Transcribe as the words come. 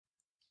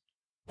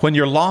When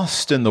you're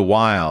lost in the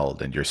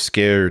wild and you're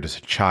scared as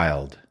a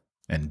child,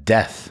 and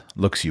death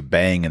looks you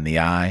bang in the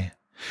eye,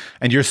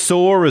 and you're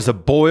sore as a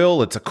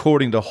boil, it's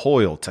according to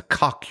Hoyle to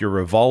cock your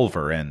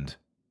revolver and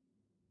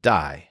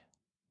die.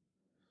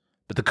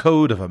 But the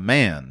code of a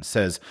man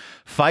says,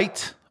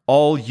 fight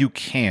all you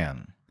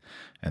can,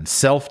 and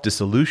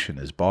self-dissolution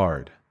is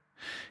barred.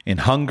 In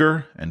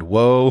hunger and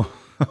woe,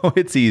 oh,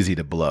 it's easy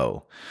to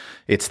blow.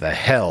 It's the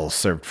hell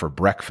served for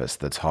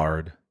breakfast that's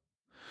hard.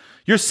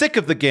 You're sick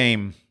of the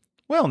game.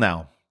 Well,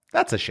 now,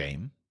 that's a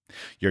shame.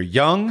 You're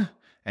young,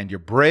 and you're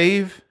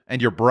brave,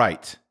 and you're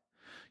bright.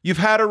 You've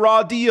had a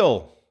raw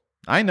deal.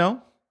 I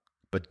know,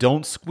 but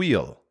don't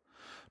squeal.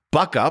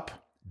 Buck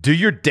up, do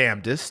your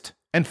damnedest,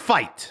 and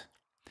fight.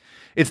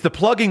 It's the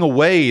plugging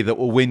away that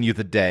will win you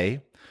the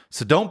day,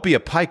 so don't be a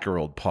piker,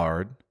 old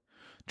pard.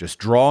 Just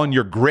draw on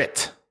your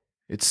grit.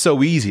 It's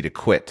so easy to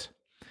quit.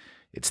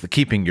 It's the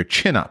keeping your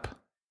chin up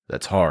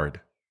that's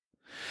hard.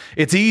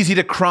 It's easy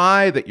to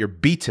cry that you're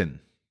beaten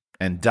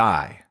and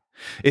die.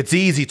 It's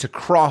easy to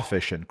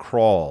crawfish and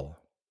crawl.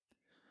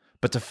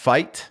 But to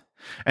fight,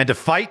 and to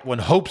fight when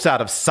hope's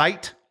out of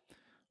sight,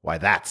 why,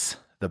 that's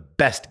the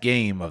best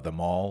game of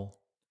them all.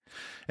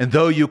 And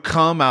though you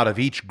come out of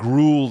each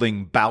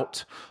grueling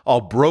bout,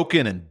 all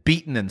broken and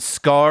beaten and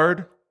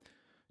scarred,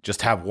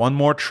 just have one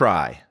more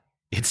try.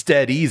 It's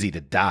dead easy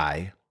to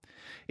die.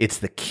 It's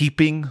the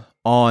keeping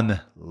on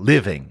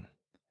living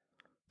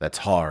that's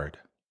hard.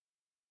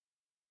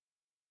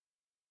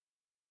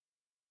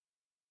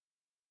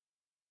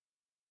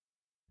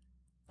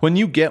 When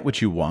you get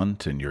what you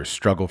want in your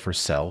struggle for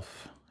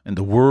self, and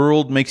the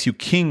world makes you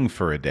king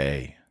for a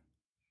day,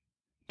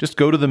 just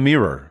go to the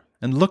mirror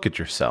and look at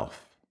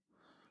yourself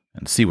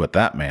and see what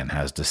that man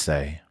has to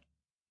say.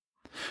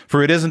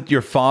 For it isn't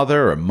your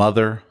father or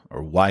mother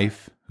or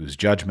wife whose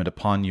judgment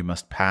upon you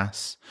must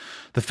pass.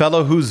 The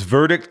fellow whose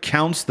verdict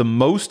counts the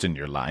most in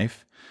your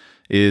life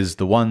is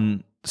the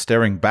one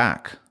staring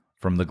back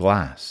from the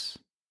glass.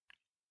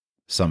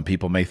 Some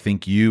people may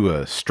think you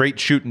a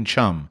straight-shooting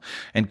chum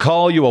and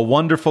call you a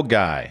wonderful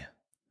guy.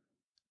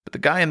 But the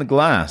guy in the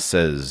glass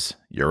says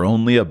you're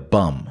only a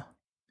bum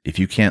if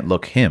you can't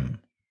look him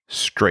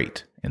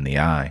straight in the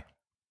eye.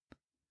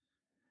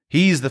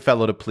 He's the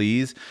fellow to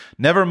please.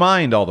 Never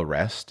mind all the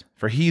rest,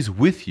 for he's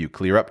with you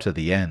clear up to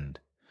the end.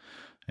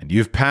 And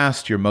you've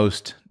passed your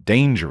most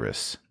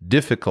dangerous,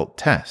 difficult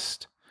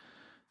test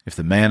if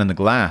the man in the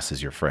glass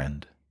is your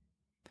friend.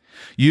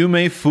 You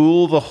may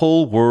fool the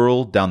whole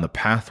world down the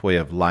pathway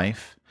of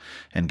life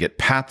and get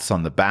pats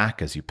on the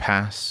back as you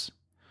pass,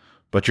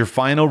 but your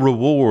final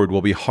reward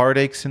will be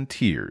heartaches and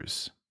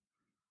tears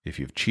if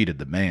you've cheated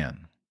the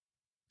man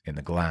in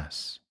the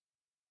glass.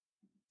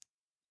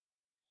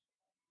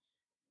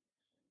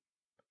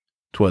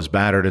 'Twas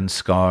battered and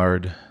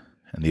scarred,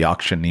 and the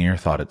auctioneer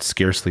thought it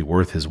scarcely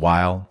worth his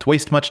while to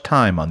waste much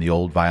time on the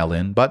old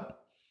violin,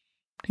 but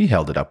he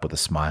held it up with a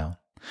smile.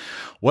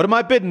 "What am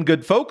I bidding,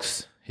 good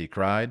folks?" he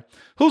cried.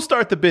 "Who'll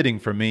start the bidding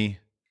for me?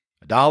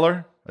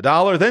 $1,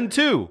 then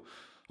 $2.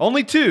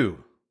 Only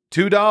 $2.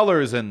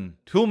 $2, and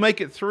who'll make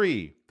it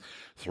 $3?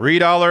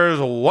 $3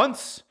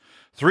 once,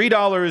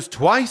 $3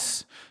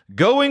 twice,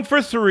 going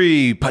for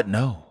 $3. But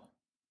no.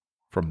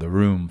 From the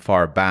room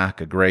far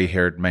back, a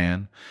gray-haired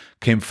man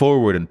came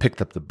forward and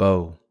picked up the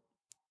bow.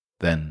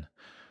 Then,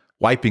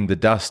 wiping the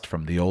dust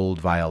from the old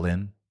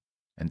violin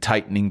and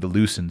tightening the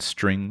loosened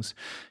strings,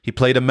 he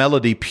played a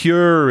melody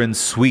pure and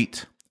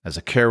sweet as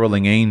a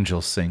caroling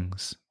angel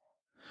sings.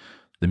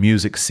 The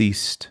music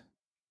ceased.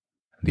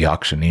 The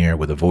auctioneer,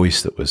 with a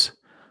voice that was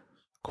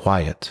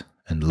quiet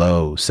and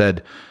low,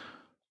 said,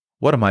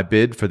 "What am I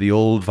bid for the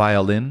old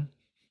violin?"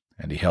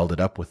 And he held it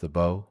up with the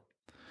bow.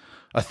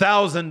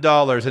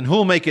 $1,000, and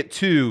who'll make it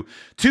 $2?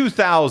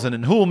 $2,000,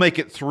 and who'll make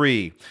it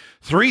 $3?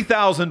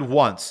 $3,000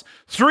 once,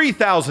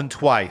 $3,000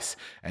 twice,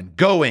 and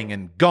going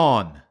and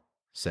gone,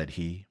 said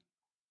he.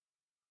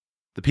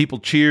 The people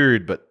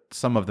cheered, but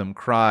some of them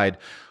cried,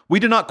 "We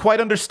do not quite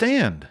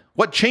understand.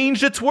 What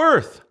changed its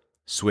worth?"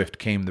 Swift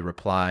came the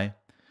reply,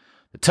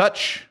 "The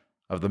touch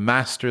of the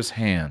master's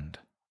hand."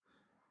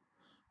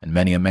 And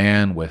many a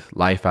man with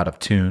life out of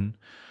tune,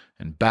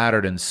 and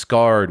battered and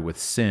scarred with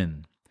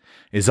sin,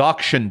 is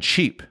auctioned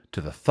cheap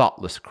to the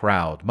thoughtless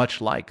crowd,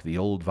 much like the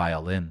old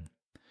violin.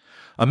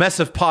 A mess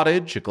of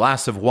pottage, a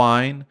glass of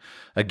wine,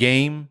 a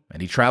game,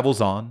 and he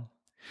travels on.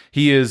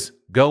 He is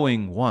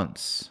going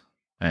once,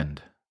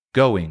 and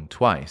going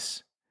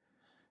twice.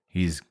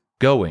 He's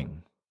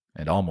going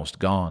and almost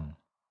gone.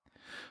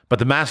 But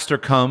the master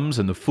comes,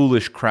 and the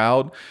foolish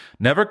crowd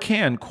never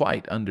can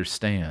quite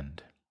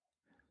understand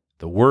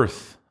the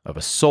worth of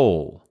a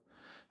soul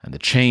and the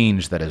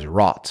change that is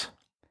wrought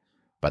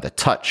by the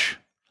touch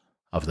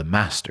of the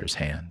master's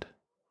hand.